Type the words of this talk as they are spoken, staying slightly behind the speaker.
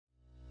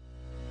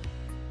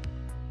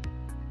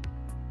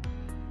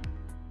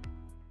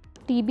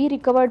TB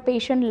recovered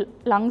patient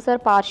lungs are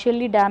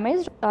partially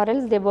damaged or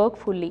else they work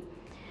fully.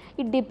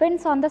 It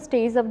depends on the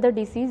stage of the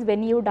disease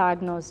when you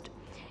diagnosed.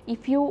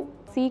 If you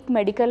seek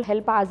medical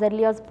help as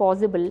early as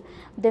possible,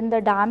 then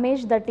the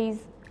damage that is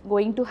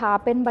going to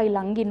happen by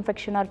lung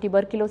infection or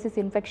tuberculosis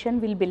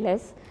infection will be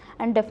less,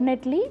 and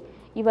definitely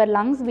your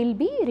lungs will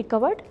be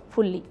recovered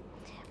fully.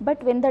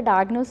 But when the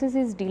diagnosis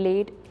is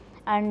delayed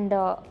and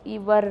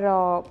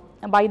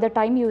by the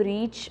time you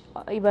reach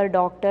your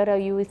doctor or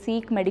you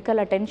seek medical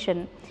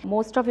attention,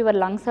 most of your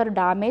lungs are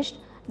damaged,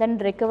 then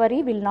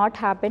recovery will not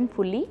happen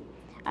fully,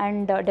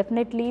 and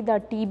definitely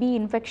the TB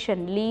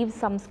infection leaves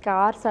some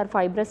scars or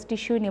fibrous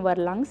tissue in your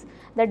lungs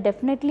that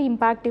definitely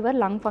impact your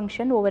lung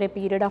function over a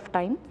period of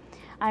time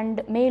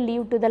and may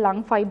lead to the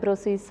lung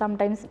fibrosis,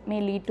 sometimes may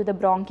lead to the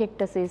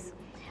bronchiectasis,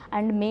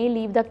 and may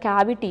leave the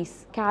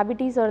cavities.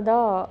 Cavities are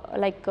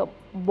the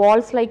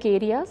balls like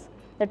areas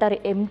that are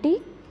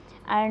empty,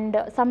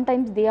 and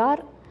sometimes they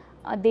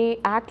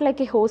act like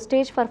a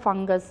hostage for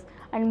fungus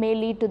and may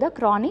lead to the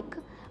chronic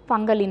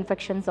fungal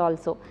infections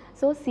also.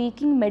 So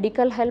seeking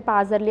medical help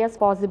as early as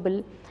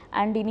possible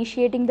and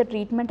initiating the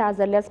treatment as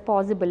early as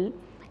possible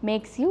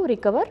makes you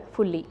recover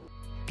fully.